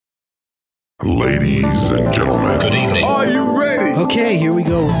Ladies and gentlemen, Good evening. Are you ready? Okay, here we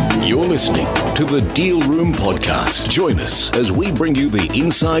go. You're listening to the Deal Room Podcast. Join us as we bring you the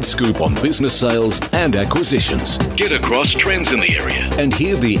inside scoop on business sales and acquisitions. Get across trends in the area and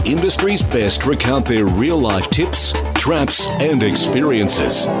hear the industry's best recount their real-life tips, traps, and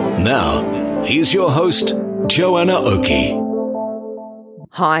experiences. Now, here's your host, Joanna Oakey.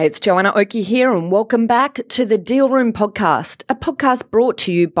 Hi, it's Joanna Oakey here and welcome back to the Deal Room Podcast, a podcast brought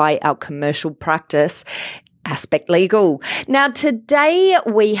to you by our commercial practice, Aspect Legal. Now, today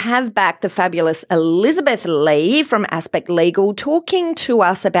we have back the fabulous Elizabeth Lee from Aspect Legal talking to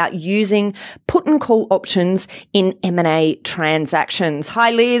us about using put and call options in M&A transactions.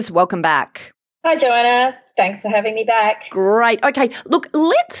 Hi, Liz. Welcome back. Hi, Joanna. Thanks for having me back. Great. Okay. Look,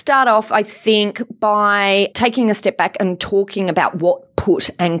 let's start off, I think, by taking a step back and talking about what put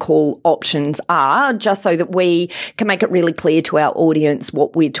and call options are, just so that we can make it really clear to our audience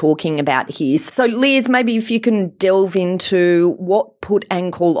what we're talking about here. So, Liz, maybe if you can delve into what put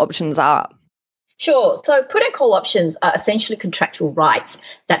and call options are. Sure. So put and call options are essentially contractual rights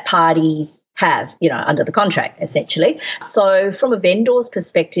that parties have, under the contract, essentially. So from a vendor's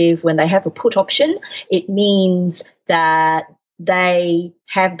perspective, when they have a put option, it means that they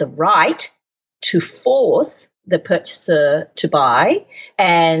have the right to force the purchaser to buy.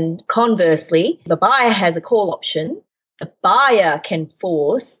 And conversely, the buyer has a call option. The buyer can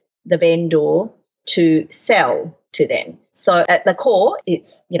force the vendor to sell to them. So at the core,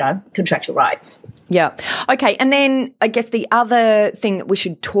 it's, contractual rights. Yeah. Okay. And then I guess the other thing that we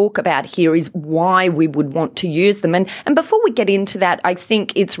should talk about here is why we would want to use them. And before we get into that, I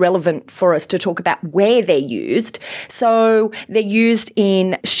think it's relevant for us to talk about where they're used. So they're used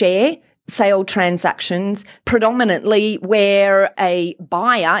in share sale transactions, predominantly where a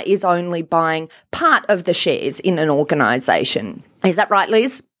buyer is only buying part of the shares in an organisation. Is that right,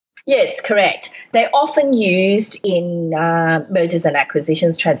 Liz? Yes, correct. They're often used in mergers and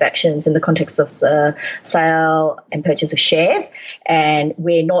acquisitions transactions in the context of sale and purchase of shares, and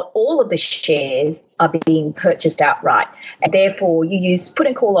where not all of the shares are being purchased outright. And therefore, you use put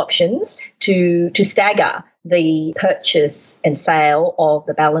and call options to stagger the purchase and sale of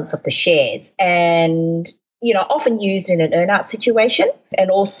the balance of the shares. And often used in an earn-out situation, and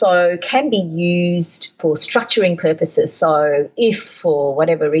also can be used for structuring purposes. So if for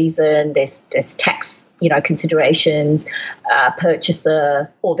whatever reason there's tax, considerations,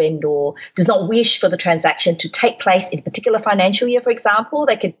 purchaser or vendor does not wish for the transaction to take place in a particular financial year, for example,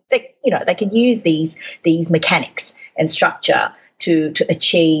 they can use these mechanics and structure to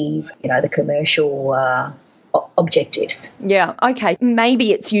achieve, the commercial objectives. Yeah, okay.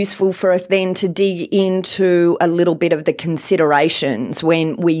 Maybe it's useful for us then to dig into a little bit of the considerations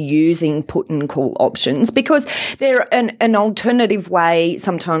when we're using put and call options, because they're an alternative way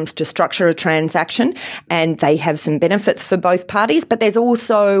sometimes to structure a transaction, and they have some benefits for both parties, but there's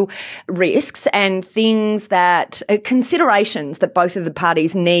also risks and things that considerations that both of the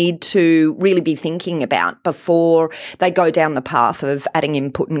parties need to really be thinking about before they go down the path of adding in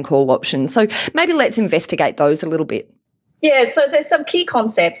put and call options. So maybe let's investigate those a little bit. Yeah, so there's some key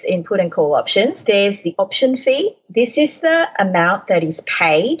concepts in put and call options. There's the option fee. This is the amount that is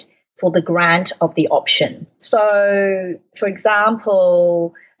paid for the grant of the option. So, for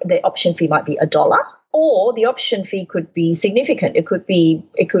example, the option fee might be $1, or the option fee could be significant. It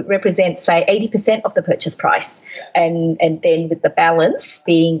could represent, say, 80% of the purchase price, and then with the balance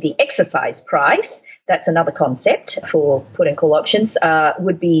being the exercise price. That's another concept for put and call options,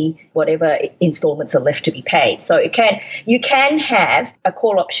 would be whatever installments are left to be paid. So you can have a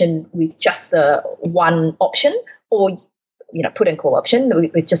call option with just the one option, or, put and call option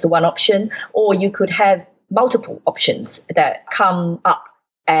with just the one option, or you could have multiple options that come up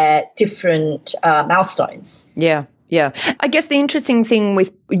at different milestones. Yeah. Yeah. I guess the interesting thing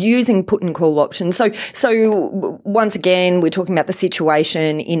with using put and call options, so once again, we're talking about the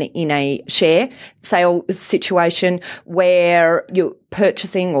situation in a share sale situation where you're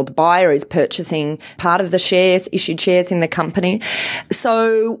purchasing, or the buyer is purchasing part of the shares, issued shares in the company.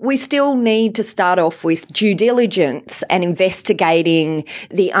 So we still need to start off with due diligence and investigating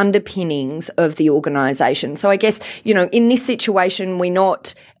the underpinnings of the organisation. So I guess, in this situation, we're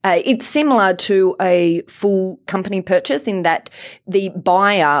not it's similar to a full company purchase in that the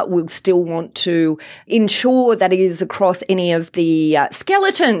buyer will still want to ensure that it is across any of the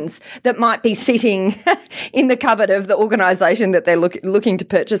skeletons that might be sitting in the cupboard of the organisation that they're looking to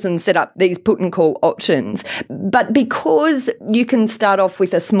purchase and set up these put and call options. But because you can start off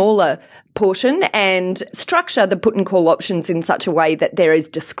with a smaller portion and structure the put and call options in such a way that there is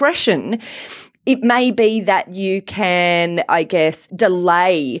discretion, it may be that you can, I guess,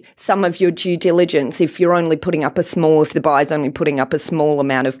 delay some of your due diligence if you're only putting up if the buyer's only putting up a small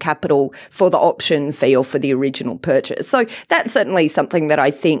amount of capital for the option fee or for the original purchase. So that's certainly something that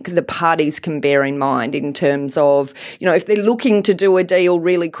I think the parties can bear in mind in terms of, if they're looking to do a deal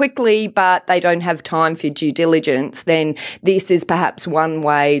really quickly, but they don't have time for due diligence, then this is perhaps one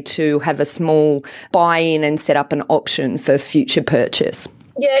way to have a small buy-in and set up an option for future purchase.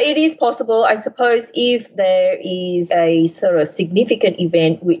 Yeah, it is possible. I suppose if there is a sort of significant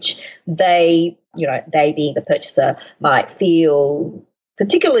event which they being the purchaser might feel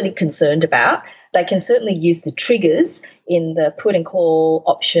particularly concerned about, they can certainly use the triggers in the put and call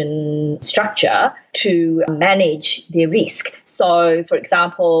option structure to manage their risk. So, for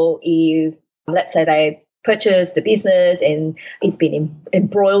example, if, let's say, they purchased the business and it's been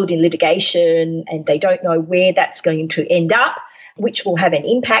embroiled in litigation and they don't know where that's going to end up, which will have an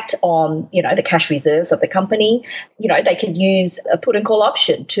impact on, the cash reserves of the company. They can use a put and call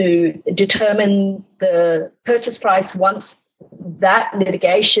option to determine the purchase price once that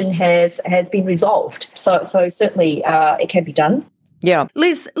litigation has been resolved. So certainly it can be done. Yeah.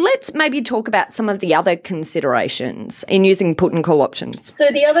 Liz, let's maybe talk about some of the other considerations in using put and call options. So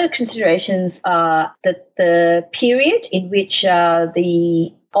the other considerations are that the period in which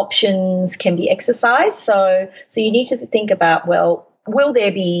the options can be exercised. So you need to think about, will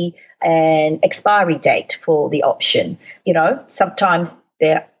there be an expiry date for the option? Sometimes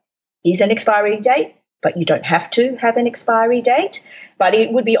there is an expiry date, but you don't have to have an expiry date. But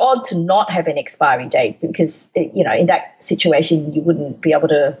it would be odd to not have an expiry date because, in that situation, you wouldn't be able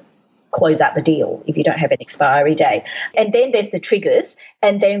to close out the deal if you don't have an expiry date. And then there's the triggers.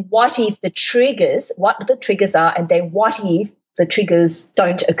 And then what the triggers are, and then what if the triggers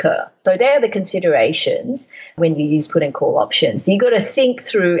don't occur? So they're the considerations when you use put and call options. You've got to think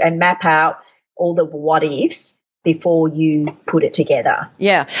through and map out all the what ifs before you put it together.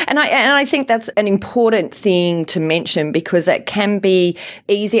 Yeah. And I think that's an important thing to mention because it can be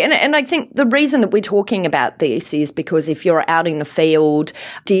easy. And I think the reason that we're talking about this is because if you're out in the field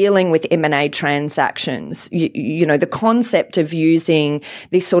dealing with M&A transactions, the concept of using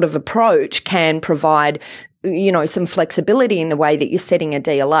this sort of approach can provide some flexibility in the way that you're setting a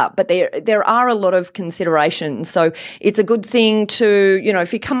deal up. But there are a lot of considerations. So it's a good thing to,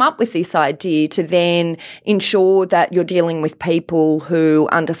 if you come up with this idea, to then ensure that you're dealing with people who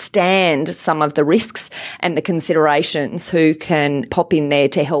understand some of the risks and the considerations, who can pop in there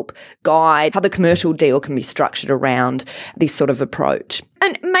to help guide how the commercial deal can be structured around this sort of approach.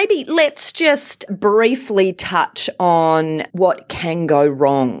 And maybe let's just briefly touch on what can go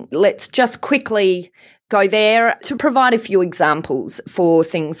wrong. Let's just quickly go there to provide a few examples for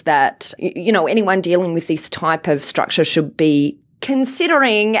things that, anyone dealing with this type of structure should be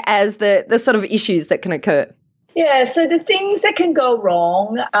considering as the sort of issues that can occur. Yeah, so the things that can go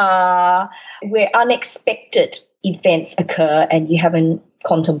wrong are where unexpected events occur and you haven't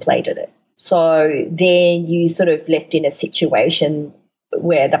contemplated it. So then you sort of left in a situation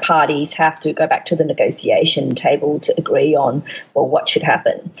where the parties have to go back to the negotiation table to agree on, what should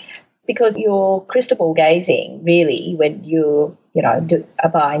happen. Because you're crystal ball gazing, really, when you're,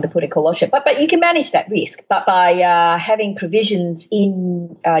 buying the put and call option. But you can manage that risk. But by having provisions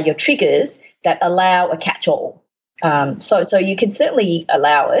in your triggers that allow a catch-all. So you can certainly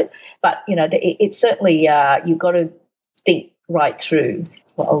allow it, but, it's certainly you've got to think right through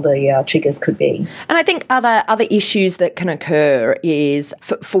what all the triggers could be. And I think other issues that can occur is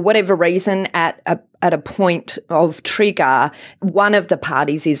for whatever reason at a point of trigger, one of the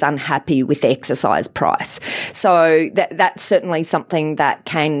parties is unhappy with the exercise price. So that's certainly something that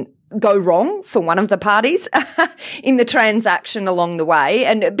can go wrong for one of the parties in the transaction along the way.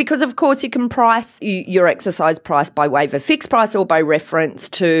 And because, of course, you can price your exercise price by way of a fixed price or by reference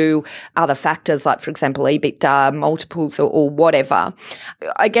to other factors like, for example, EBITDA, multiples or whatever.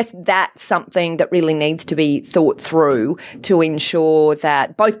 I guess that's something that really needs to be thought through to ensure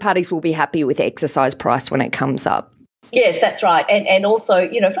that both parties will be happy with the exercise price when it comes up. Yes, that's right. And also,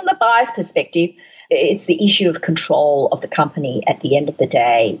 from the buyer's perspective, it's the issue of control of the company at the end of the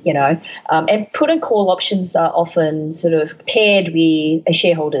day, and put and call options are often sort of paired with a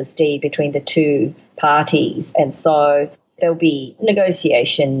shareholders' deed between the two parties. And so there'll be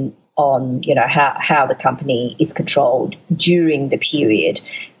negotiation on, how the company is controlled during the period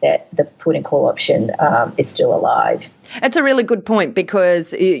that the put and call option is still alive. It's a really good point because,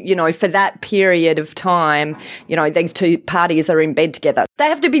 for that period of time, these two parties are in bed together. They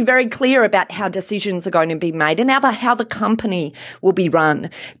have to be very clear about how decisions are going to be made and how the company will be run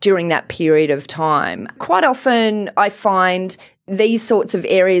during that period of time. Quite often I find these sorts of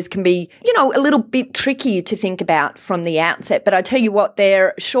areas can be, a little bit tricky to think about from the outset. But I tell you what,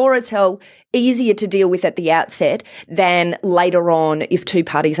 they're sure as hell easier to deal with at the outset than later on if two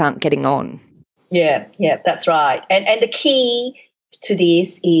parties aren't getting on. Yeah, that's right. And the key to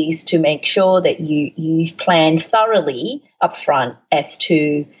this is to make sure that you plan thoroughly upfront as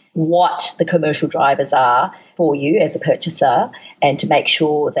to what the commercial drivers are for you as a purchaser, and to make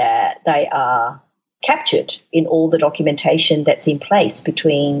sure that they are captured in all the documentation that's in place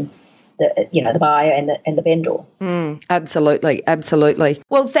between the buyer and the vendor. Absolutely.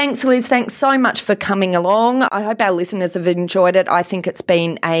 Well, thanks, Liz. Thanks so much for coming along. I hope our listeners have enjoyed it. I think it's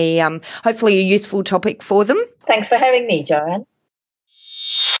been hopefully a useful topic for them. Thanks for having me, Joanne.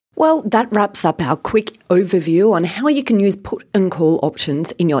 Well, that wraps up our quick overview on how you can use put and call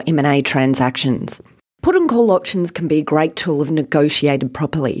options in your M&A transactions. Put and call options can be a great tool if negotiated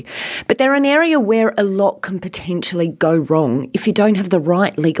properly, but they're an area where a lot can potentially go wrong if you don't have the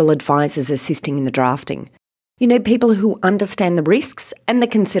right legal advisors assisting in the drafting. You need people who understand the risks and the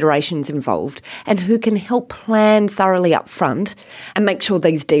considerations involved and who can help plan thoroughly up front and make sure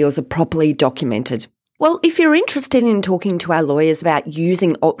these deals are properly documented. Well, if you're interested in talking to our lawyers about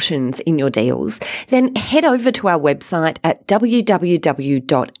using options in your deals, then head over to our website at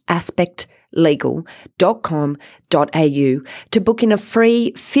www.aspectlegal.com.au to book in a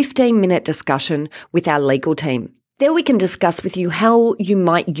free 15-minute discussion with our legal team. There we can discuss with you how you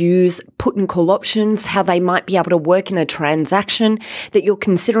might use put and call options, how they might be able to work in a transaction that you're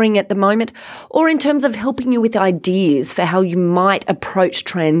considering at the moment, or in terms of helping you with ideas for how you might approach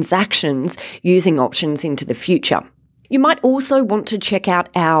transactions using options into the future. You might also want to check out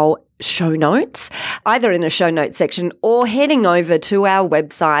our show notes, either in the show notes section or heading over to our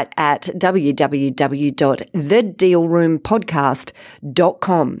website at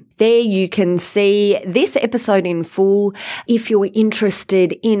www.thedealroompodcast.com. There you can see this episode in full if you're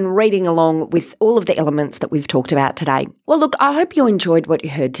interested in reading along with all of the elements that we've talked about today. Well, look, I hope you enjoyed what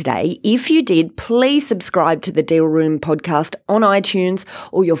you heard today. If you did, please subscribe to the Deal Room podcast on iTunes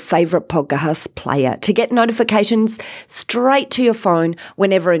or your favourite podcast player to get notifications straight to your phone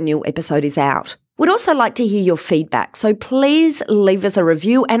whenever a new episode is out. We'd also like to hear your feedback, so please leave us a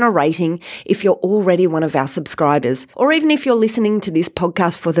review and a rating if you're already one of our subscribers, or even if you're listening to this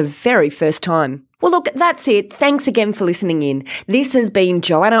podcast for the very first time. Well, look, that's it. Thanks again for listening in. This has been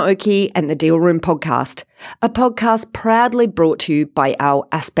Joanna Oakey and the Deal Room Podcast, a podcast proudly brought to you by our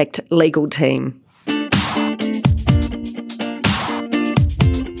Aspect Legal team.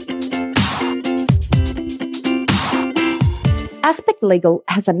 Aspect Legal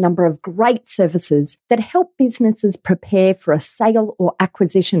has a number of great services that help businesses prepare for a sale or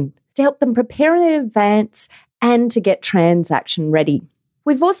acquisition, to help them prepare in advance and to get transaction ready.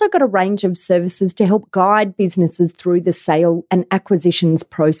 We've also got a range of services to help guide businesses through the sale and acquisitions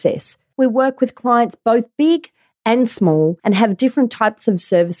process. We work with clients both big and small and have different types of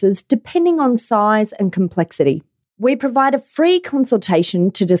services depending on size and complexity. We provide a free consultation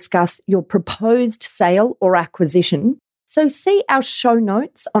to discuss your proposed sale or acquisition. So see our show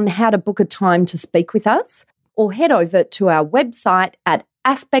notes on how to book a time to speak with us, or head over to our website at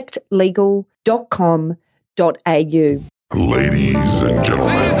aspectlegal.com.au. Ladies and gentlemen.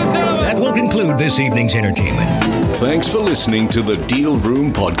 That will conclude this evening's entertainment. Thanks for listening to the Deal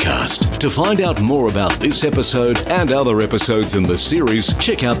Room Podcast. To find out more about this episode and other episodes in the series,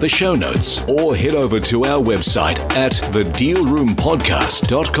 check out the show notes or head over to our website at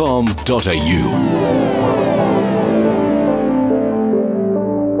thedealroompodcast.com.au.